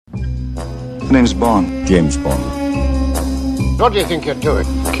Name's Bond. James Bond. What do you think you're doing?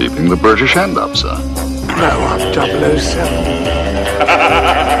 Keeping the British hand up, sir. No, I'm 007.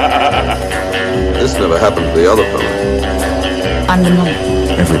 This never happened to the other fellow. I'm the money.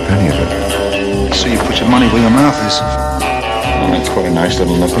 Every penny of it. So you put your money where your mouth is. Oh, that's quite a nice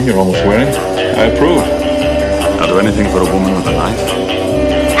little nothing you're almost wearing. I approve. I'll do anything for a woman with a knife.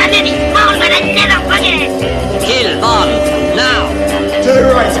 And then he's small but I never forget. Kill Bond, now! To the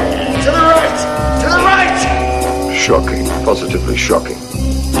right! To the right! To the right! Shocking. Positively shocking.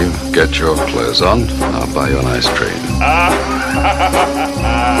 You get your clothes on, I'll buy you an ice cream.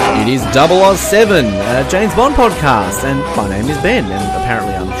 It is 007, James Bond podcast, and my name is Ben, and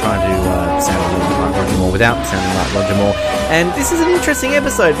apparently I'm trying to sound a little bit like Roger Moore without sounding like Roger Moore. And this is an interesting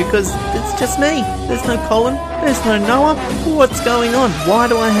episode because it's just me. There's no Colin, there's no Noah. What's going on? Why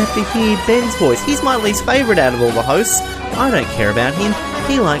do I have to hear Ben's voice? He's my least favourite out of all the hosts. I don't care about him.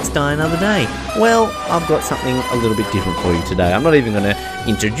 He likes Die Another Day. Well, I've got something a little bit different for you today. I'm not even going to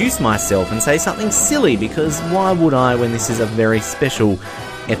introduce myself and say something silly, because why would I when this is a very special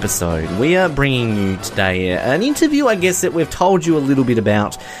episode? We are bringing you today an interview, I guess, that we've told you a little bit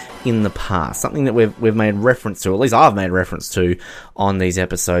about in the past. Something that we've made reference to, or at least I've made reference to on these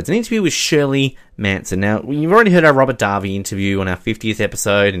episodes. An interview with Shirley Manson. Now, you've already heard our Robert Darby interview on our 50th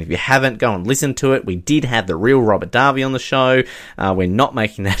episode, and if you haven't, go and listen to it. We did have the real Robert Darby on the show. We're not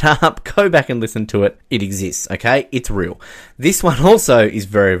making that up. Go back and listen to it. It exists, okay? It's real. This one also is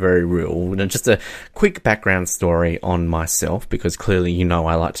very, very real. And just a quick background story on myself, because clearly you know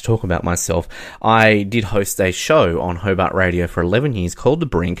I like to talk about myself. I did host a show on Hobart Radio for 11 years called The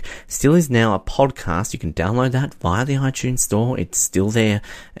Brink. Still is now a podcast. You can download that via the iTunes store. It's still there.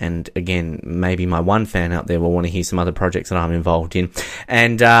 And again, maybe my one fan out there will want to hear some other projects that I'm involved in.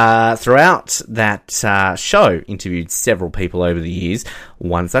 And throughout that show, interviewed several people over the years.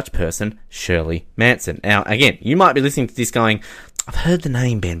 One such person, Shirley Manson. Now, again, you might be listening to this going, I've heard the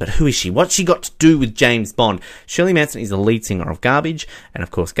name, Ben, but who is she? What's she got to do with James Bond? Shirley Manson is the lead singer of Garbage, and of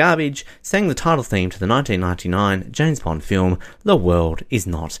course Garbage sang the title theme to the 1999 James Bond film, The World Is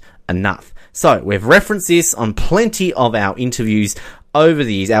Not Enough. So, we've referenced this on plenty of our interviews over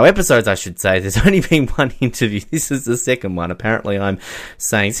the years, our episodes, I should say. There's only been one interview. This is the second one. Apparently, I'm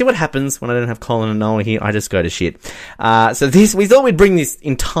saying, see what happens when I don't have Colin and Noah here? I just go to shit. So we thought we'd bring this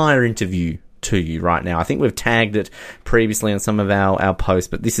entire interview to you right now. I think we've tagged it previously on some of our posts,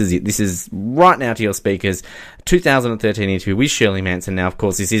 but this is it. This is right now to your speakers. 2013 interview with Shirley Manson. Now, of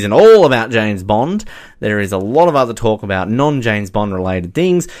course, this isn't all about James Bond. There is a lot of other talk about non-James Bond related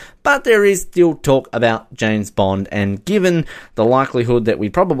things, but there is still talk about James Bond, and given the likelihood that we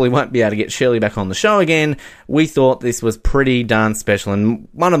probably won't be able to get Shirley back on the show again, we thought this was pretty darn special, and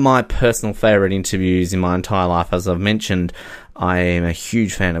one of my personal favourite interviews in my entire life. As I've mentioned, I am a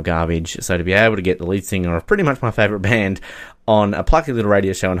huge fan of Garbage, so to be able to get the lead singer of pretty much my favourite band on a plucky little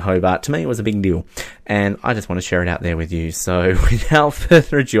radio show in Hobart, to me, it was a big deal. And I just want to share it out there with you. So without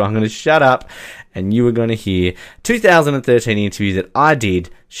further ado, I'm going to shut up, and you are going to hear 2013 interview that I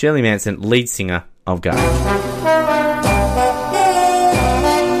did, Shirley Manson, lead singer of Garbage.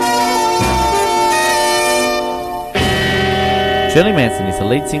 Shirley Manson is the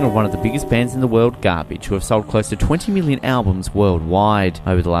lead singer of one of the biggest bands in the world, Garbage, who have sold close to 20 million albums worldwide.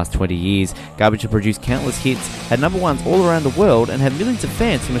 Over the last 20 years, Garbage have produced countless hits, had number ones all around the world, and have millions of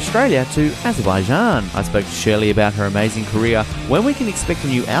fans from Australia to Azerbaijan. I spoke to Shirley about her amazing career, when we can expect a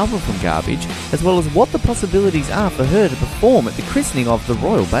new album from Garbage, as well as what the possibilities are for her to perform at the christening of the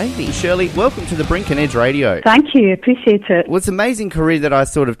royal baby. Shirley, welcome to the Brink and Edge Radio. Thank you, appreciate it. Well, it's an amazing career that I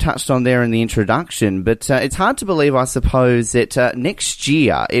sort of touched on there in the introduction, but it's hard to believe, I suppose, that next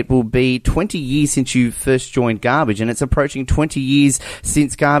year it will be 20 years since you first joined Garbage, and it's approaching 20 years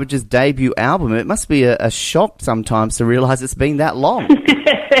since Garbage's debut album. It must be a shock sometimes to realise it's been that long.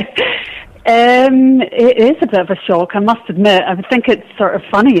 It is a bit of a shock, I must admit. I would think it's sort of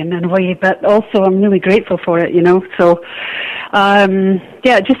funny in a way, but also I'm really grateful for it, you know. So,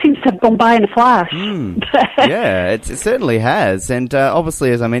 yeah, it just seems to have gone by in a flash. Yeah, it certainly has. And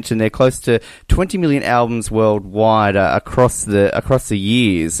obviously, as I mentioned, they're close to 20 million albums worldwide across the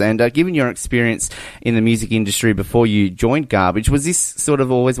years. And given your experience in the music industry before you joined Garbage, was this sort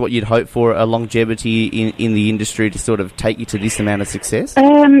of always what you'd hoped for, a longevity in the industry to sort of take you to this amount of success?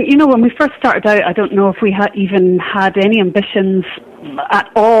 You know, when we first started out, I don't know if we even had any ambitions at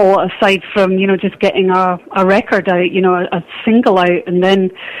all, aside from, you know, just getting a record out, you know, a single out, and then,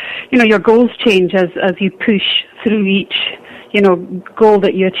 you know, your goals change as you push through each, you know, goal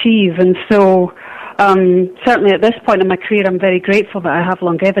that you achieve. And so certainly at this point in my career, I'm very grateful that I have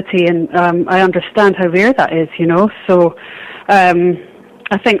longevity, and I understand how rare that is, you know. So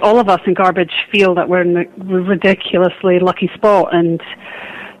I think all of us in Garbage feel that we're in a ridiculously lucky spot, and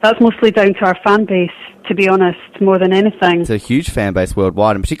that's mostly down to our fan base, to be honest, more than anything. It's a huge fan base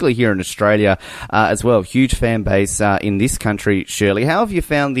worldwide, and particularly here in Australia as well. Huge fan base in this country, Shirley. How have you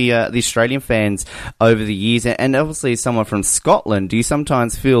found the Australian fans over the years? And obviously, as someone from Scotland, do you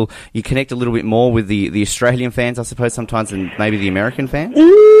sometimes feel you connect a little bit more with the Australian fans, I suppose, sometimes than maybe the American fans?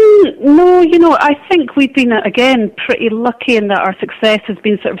 No, I think we've been, again, pretty lucky in that our success has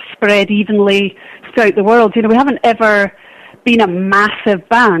been sort of spread evenly throughout the world. We haven't ever been a massive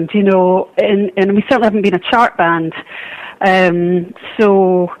band, and we certainly haven't been a chart band.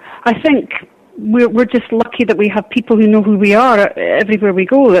 So I think we're just lucky that we have people who know who we are everywhere we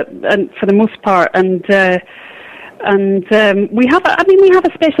go, and for the most part. And we have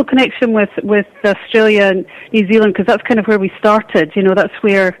a special connection with Australia and New Zealand, because that's kind of where we started. That's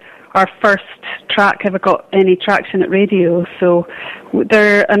where our first track ever got any traction at radio. So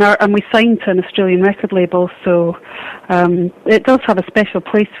and we signed to an Australian record label. So it does have a special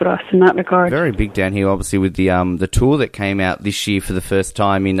place for us in that regard. Very big down here, obviously, with the tour that came out this year for the first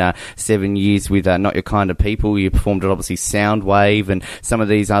time in 7 years with Not Your Kind of People. You performed at obviously Soundwave and some of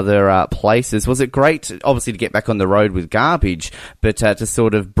these other places. Was it great, obviously, to get back on the road with Garbage, but to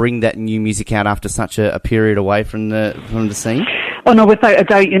sort of bring that new music out after such a period away from the scene? Oh no, without a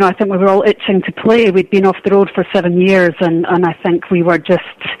doubt. I think we were all itching to play. We'd been off the road for 7 years, and I think we were just,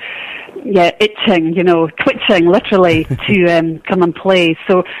 itching, twitching literally to come and play.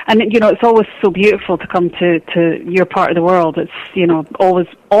 So, and it's always so beautiful to come to your part of the world. It's,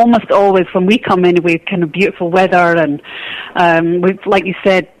 almost always when we come anyway, kind of beautiful weather, and we've, like you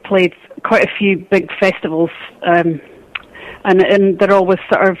said, played quite a few big festivals, and they're always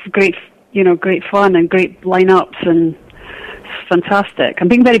sort of great fun and great lineups, and fantastic. I'm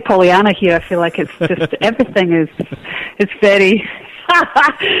being very Pollyanna here. I feel like it's just everything is very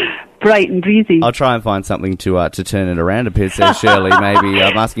bright and breezy. I'll try and find something to turn it around a bit, says Shirley. Maybe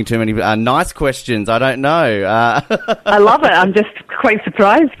I'm asking too many nice questions. I don't know. I love it. I'm just quite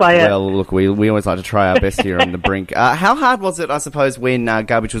surprised by it. Well, look, we always like to try our best here on The Brink. How hard was it, I suppose, when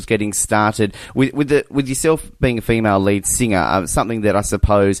Garbage was getting started, with yourself being a female lead singer, something that I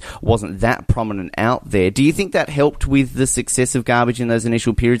suppose wasn't that prominent out there? Do you think that helped with the success of Garbage in those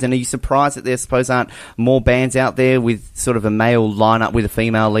initial periods? And are you surprised that there, I suppose, aren't more bands out there with sort of a male lineup with a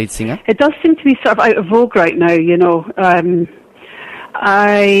female lead singer? It does seem to be sort of out of vogue right now,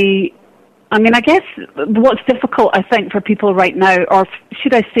 I guess what's difficult, I think, for people right now, or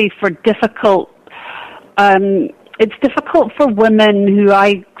should I say for difficult, it's difficult for women who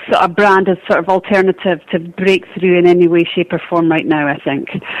I sort of brand as sort of alternative to break through in any way, shape or form right now, I think.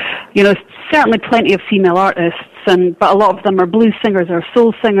 Certainly plenty of female artists, but a lot of them are blues singers or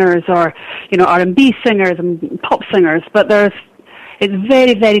soul singers or, R&B singers and pop singers, but it's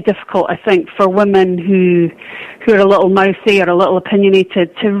very, very difficult, I think, for women who are a little mouthy or a little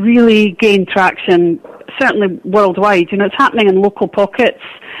opinionated to really gain traction, certainly worldwide. It's happening in local pockets,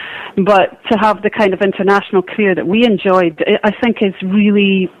 but to have the kind of international career that we enjoyed, I think is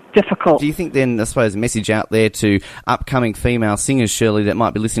really difficult. Do you think then, I suppose, a message out there to upcoming female singers, Shirley, that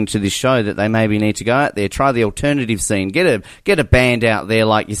might be listening to this show, that they maybe need to go out there, try the alternative scene, get a band out there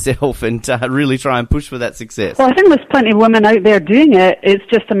like yourself and really try and push for that success? Well, I think there's plenty of women out there doing it. It's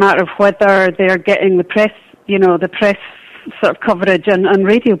just a matter of whether they're getting the press, the press sort of coverage and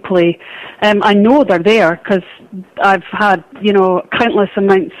radio play. I know they're there because I've had, countless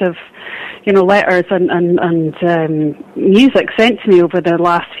amounts of letters and music sent to me over the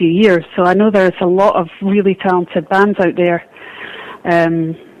last few years. So I know there's a lot of really talented bands out there.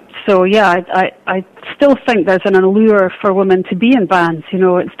 So yeah, I still think there's an allure for women to be in bands.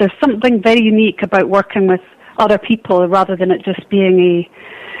 There's something very unique about working with other people rather than it just being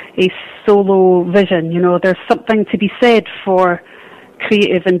a solo vision. There's something to be said for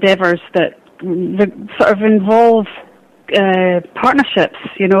creative endeavours that sort of involve partnerships,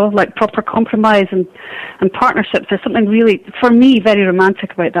 like proper compromise and partnerships. There's something really, for me, very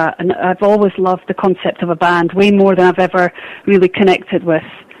romantic about that, and I've always loved the concept of a band way more than I've ever really connected with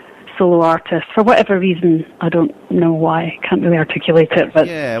solo artists. For whatever reason, I don't know why, can't really articulate it. But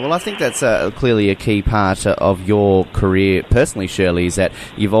yeah, well, I think that's clearly a key part of your career personally, Shirley, is that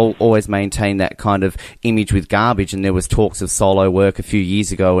you've always maintained that kind of image with Garbage, and there was talks of solo work a few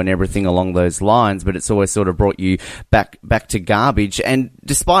years ago and everything along those lines, but it's always sort of brought you back to Garbage. And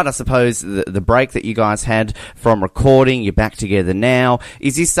despite, I suppose, the break that you guys had from recording, you're back together now.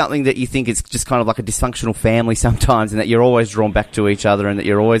 Is this something that you think is just kind of like a dysfunctional family sometimes, and that you're always drawn back to each other and that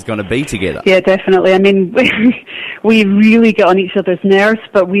you're always going to be together. Yeah, definitely. I mean, we really get on each other's nerves,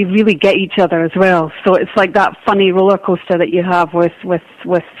 but we really get each other as well. So it's like that funny roller coaster that you have with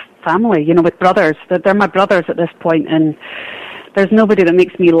family, you know, with brothers. They're my brothers at this point, and there's nobody that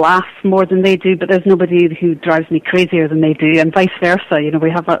makes me laugh more than they do, but there's nobody who drives me crazier than they do, and vice versa. You know, we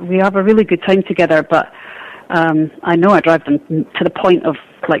have a really good time together, but I know I drive them to the point of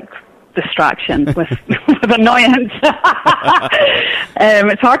like distraction with annoyance.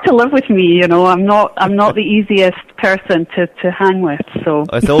 It's hard to live with me, you know. I'm not the easiest person to hang with. So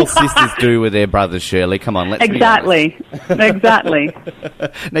it's all sisters do with their brothers, Shirley. Come on, let's exactly.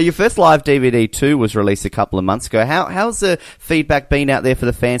 Now, your first live DVD too was released a couple of months ago. How's the feedback been out there for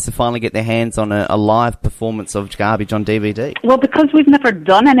the fans to finally get their hands on a live performance of Garbage on DVD? Well, because we've never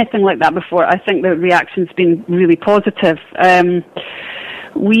done anything like that before, I think the reaction's been really positive.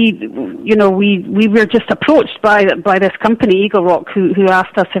 We were just approached by this company, Eagle Rock, who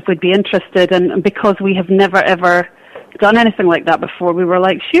asked us if we'd be interested, and because we have never ever done anything like that before, we were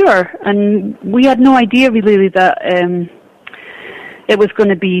like, sure. And we had no idea really that it was going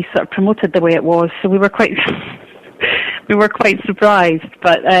to be sort of promoted the way it was, so we were quite surprised.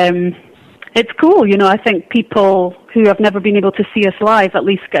 But it's cool, you know. I think people who have never been able to see us live at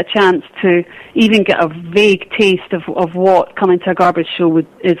least get a chance to even get a vague taste of what coming to a Garbage show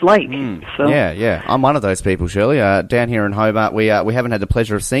is like. So. Yeah. I'm one of those people, Shirley. Down here in Hobart, we haven't had the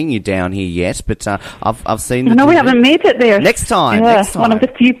pleasure of seeing you down here yet, but I've seen. No, we haven't made it there. Next time. One of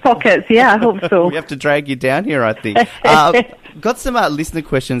the few pockets. Yeah, I hope so. We have to drag you down here, I think. Got some listener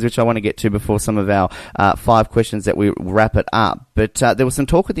questions which I want to get to before some of our 5 questions that we wrap it up. But there was some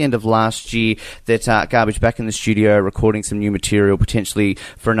talk at the end of last year that Garbage back in the studio recording some new material potentially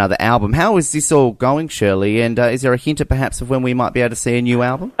for another album. How is this all going, Shirley? And is there a hint perhaps of when we might be able to see a new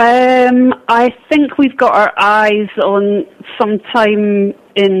album? I think we've got our eyes on sometime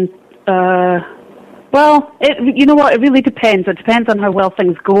in... Well, you know what? It really depends. It depends on how well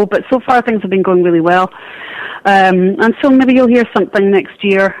things go. But so far, things have been going really well. And so maybe you'll hear something next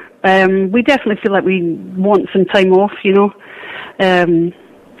year. We definitely feel like we want some time off, you know.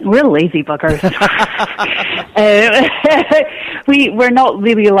 We're lazy buggers. We're not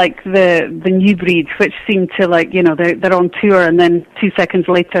really like the new breed, which seem to like, you know, they're on tour and then 2 seconds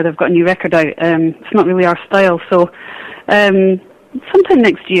later they've got a new record out. It's not really our style. So sometime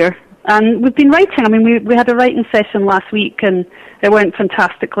next year. And we've been writing. I mean, we had a writing session last week, and it went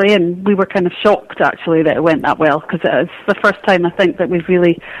fantastically, and we were kind of shocked, actually, that it went that well, because it's the first time, I think, that we've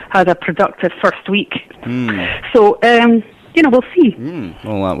really had a productive first week. So, you know, we'll see.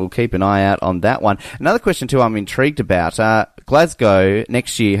 Well, we'll keep an eye out on that one. Another question, too, I'm intrigued about. Glasgow,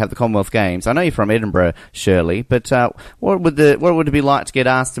 next year, have the Commonwealth Games. I know you're from Edinburgh, Shirley, but what would it be like to get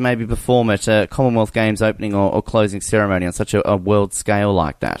asked to maybe perform at a Commonwealth Games opening or closing ceremony on such a world scale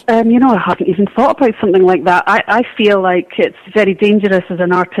like that? You know, I haven't even thought about something like that. I feel like it's very dangerous as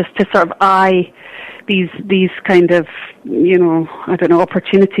an artist to sort of eye these kind of, you know, I don't know,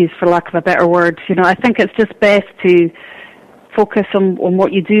 opportunities, for lack of a better word. You know, I think it's just best to focus on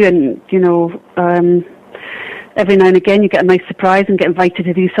what you do, and, you know, every now and again you get a nice surprise and get invited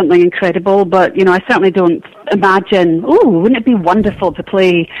to do something incredible, but, you know, I certainly don't imagine, wouldn't it be wonderful to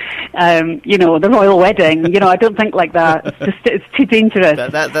play, you know, the Royal Wedding? You know, I don't think like that. It's too dangerous.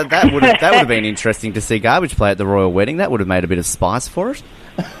 That would have been interesting to see Garbage play at the Royal Wedding. That would have made a bit of spice for it.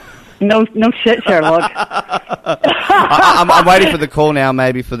 No shit, Sherlock. I'm waiting for the call now,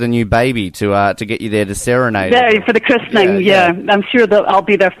 maybe for the new baby to get you there to serenade. Yeah, for the christening. Yeah. I'm sure that I'll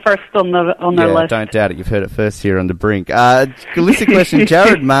be there first on their list. Don't doubt it. You've heard it first here on The Brink. Listen, question.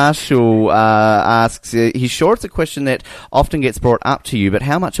 Jared Marshall asks. He's sure it's a question that often gets brought up to you, but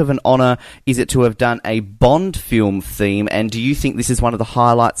how much of an honour is it to have done a Bond film theme? And do you think this is one of the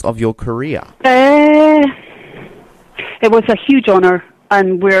highlights of your career? It was a huge honour.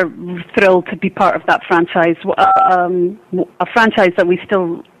 And we're thrilled to be part of that franchise, a franchise that we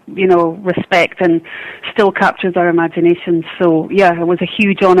still, you know, respect and still captures our imagination. So, yeah, it was a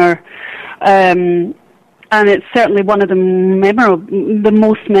huge honour. And it's certainly one of the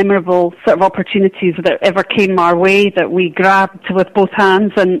most memorable sort of opportunities that ever came our way, that we grabbed with both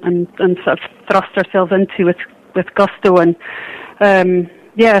hands and sort of thrust ourselves into with gusto. And,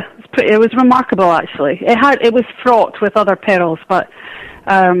 yeah, it was remarkable, actually. It was fraught with other perils, but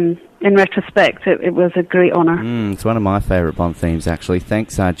in retrospect, it was a great honour. It's one of my favourite Bond themes, actually.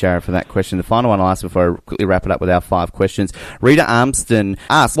 Thanks, Jared, for that question. The final one I'll ask before I quickly wrap it up with our 5 questions. Rita Armston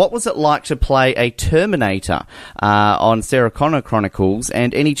asks, what was it like to play a Terminator on Sarah Connor Chronicles,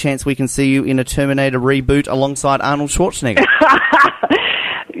 and any chance we can see you in a Terminator reboot alongside Arnold Schwarzenegger?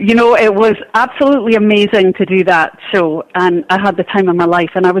 You know, it was absolutely amazing to do that show, and I had the time of my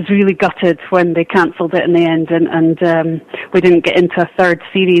life, and I was really gutted when they cancelled it in the end, and we didn't get into a third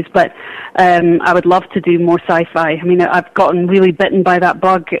series, but I would love to do more sci-fi. I mean, I've gotten really bitten by that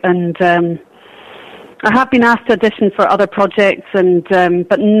bug, and I have been asked to audition for other projects, and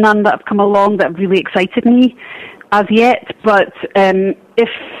but none that have come along that have really excited me as yet, but if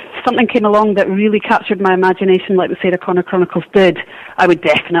something came along that really captured my imagination, like the Sarah Connor Chronicles did, I would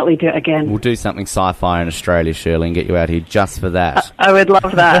definitely do it again. We'll do something sci-fi in Australia, Shirley, and get you out here just for that. I would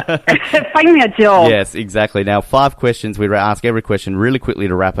love that. Find me a job. Yes, exactly. Now, 5 questions. We ask every question really quickly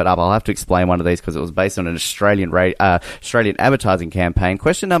to wrap it up. I'll have to explain one of these because it was based on an Australian advertising campaign.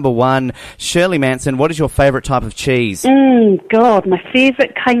 Question number 1, Shirley Manson, what is your favourite type of cheese? God, my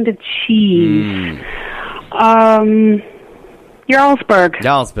favourite kind of cheese.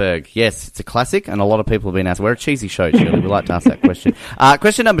 Jarlsberg, yes, it's a classic, and a lot of people have been asked. We're a cheesy show, Shirley. We like to ask that question.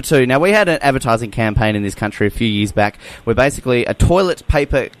 Question number 2. Now, we had an advertising campaign in this country a few years back where basically a toilet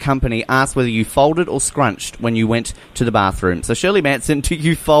paper company asked whether you folded or scrunched when you went to the bathroom. So, Shirley Manson, do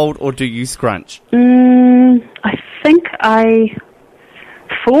you fold or do you scrunch? I think I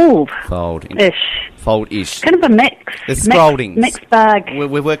fold-ish. Fold-ish. Kind of a mix. There's scrollings. Mixed bag.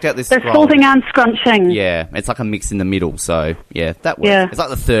 We've worked out this. There's folding and scrunching. Yeah, it's like a mix in the middle, so yeah, that works. Yeah. It's like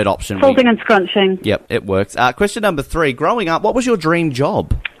the third option. Folding and scrunching. Yep, it works. Question number 3. Growing up, what was your dream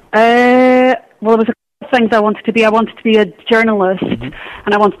job? Well, there was a couple of things I wanted to be. I wanted to be a journalist, and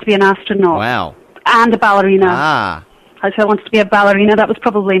I wanted to be an astronaut. Wow. And a ballerina. Actually, I wanted to be a ballerina. That was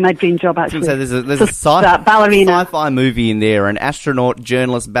probably my dream job, actually. So there's a sci-fi movie in there, an astronaut,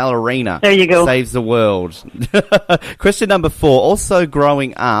 journalist, ballerina. There you go. Saves the world. Question number 4. Also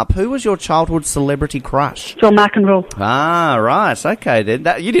growing up, who was your childhood celebrity crush? Joe McEnroe. Right. Okay, then.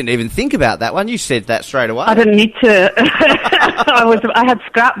 You didn't even think about that one. You said that straight away. I didn't need to. I had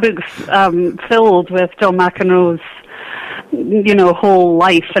scrapbooks filled with Joe McEnroe's whole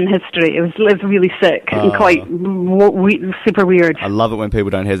life and history. It was really sick and quite super weird. I love it when people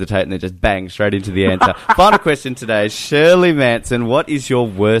don't hesitate and they just bang straight into the answer. Final question today. Shirley Manson, what is your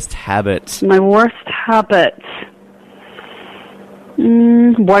worst habit? My worst habit?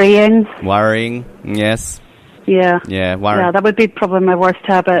 Worrying. Worrying, yes. Yeah. Yeah, worrying. Yeah, that would be probably my worst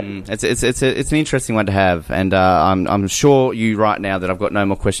habit. It's an interesting one to have, and I'm sure you right now that I've got no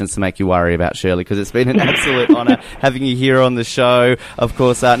more questions to make you worry about, Shirley, because it's been an absolute honour having you here on the show. Of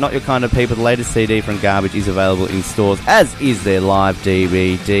course, Not Your Kind of People, the latest CD from Garbage, is available in stores, as is their live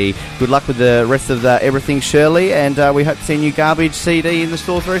DVD. Good luck with the rest of everything, Shirley, and we hope to see a new Garbage CD in the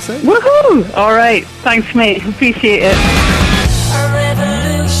stores very soon. Woohoo! All right, thanks, mate. Appreciate it. A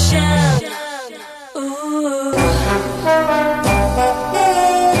revolution.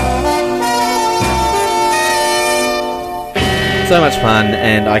 So much fun,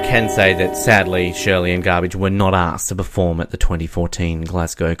 and I can say that sadly Shirley and Garbage were not asked to perform at the 2014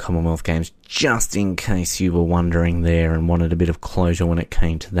 Glasgow Commonwealth Games, just in case you were wondering there and wanted a bit of closure when it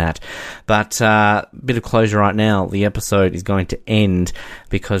came to that. But bit of closure right now. The episode is going to end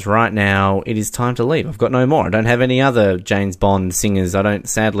because right now it is time to leave. I've got no more. I don't have any other James Bond singers. I don't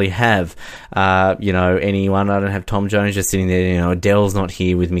sadly have anyone. I don't have Tom Jones just sitting there. Adele's not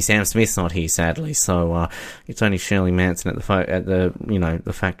here with me. Sam Smith's not here, sadly. So it's only Shirley Manson at the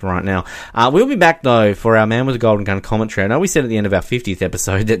fact right now. We'll be back though for our Man with the Golden Gun commentary. I know we said at the end of our 50th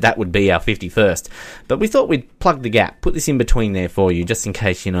episode that would be our 51st, but we thought we'd plug the gap, put this in between there for you, just in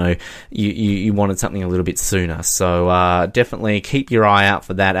case you wanted something a little bit sooner. So definitely keep your eye out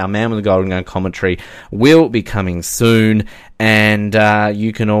for that. Our Man with the Golden Gun commentary will be coming soon. And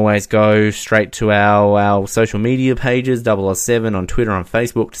you can always go straight to our social media pages, 007 on Twitter and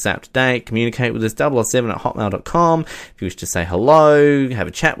Facebook to stay up to date. Communicate with us, 007@hotmail.com. If you wish to say hello, have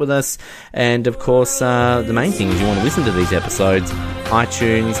a chat with us. And, of course, the main thing is you want to listen to these episodes,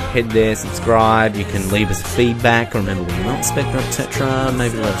 iTunes, head there, subscribe. You can leave us feedback, remember we're not Spectre, etc.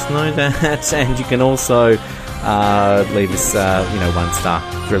 Maybe let us know that. And you can also leave us 1 star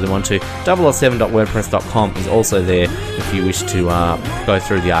if you really want to. 007.wordpress.com is also there if you wish to go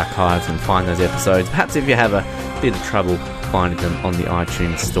through the archives and find those episodes. Perhaps if you have a bit of trouble finding them on the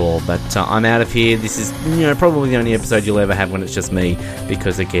iTunes store. But I'm out of here. This is probably the only episode you'll ever have when it's just me,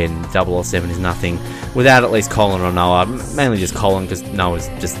 because again 007 is nothing without at least Colin or Noah. Mainly just Colin, because Noah's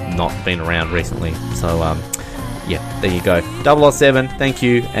just not been around recently. So there you go. 007, thank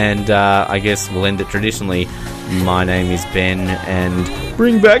you, and I guess we'll end it traditionally. My name is Ben, and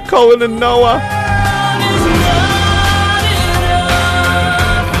bring back Colin and Noah.